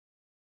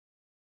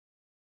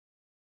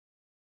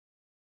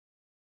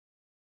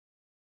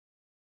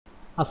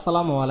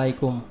Assalamu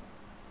Walaikum.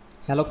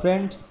 Hello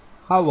friends,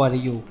 how are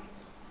you?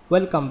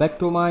 Welcome back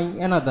to my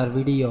another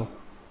video.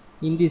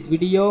 In this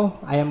video,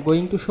 I am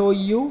going to show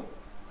you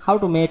how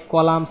to make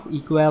columns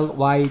equal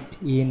wide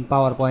in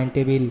PowerPoint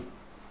table.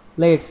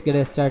 Let's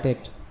get started.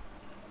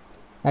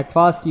 At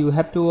first, you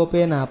have to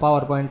open a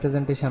PowerPoint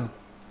presentation.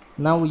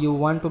 Now you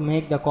want to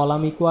make the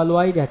column equal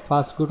wide. At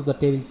first, go to the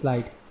table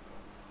slide.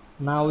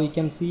 Now we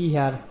can see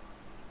here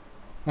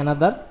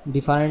another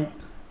different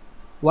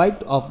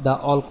width of the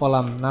all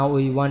column. Now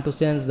we want to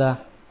change the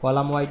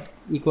column width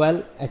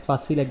equal. At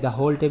first select the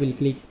whole table,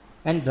 click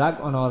and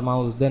drag on our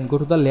mouse, then go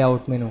to the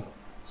layout menu,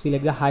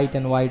 select the height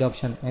and wide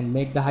option and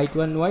make the height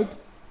and wide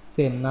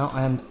same. Now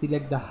I am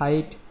select the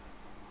height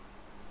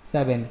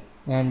 7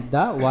 and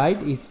the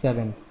wide is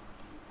 7,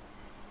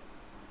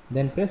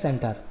 then press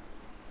enter,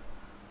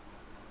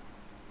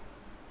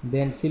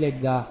 then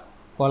select the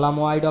column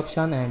wide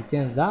option and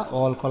change the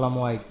all column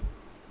wide.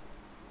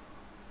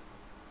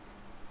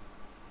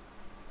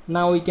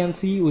 Now we can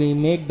see we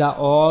make the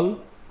all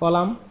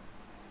column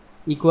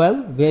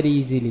equal very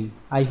easily.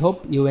 I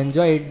hope you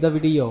enjoyed the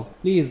video.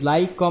 Please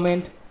like,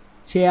 comment,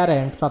 share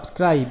and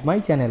subscribe my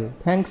channel.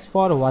 Thanks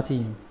for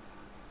watching.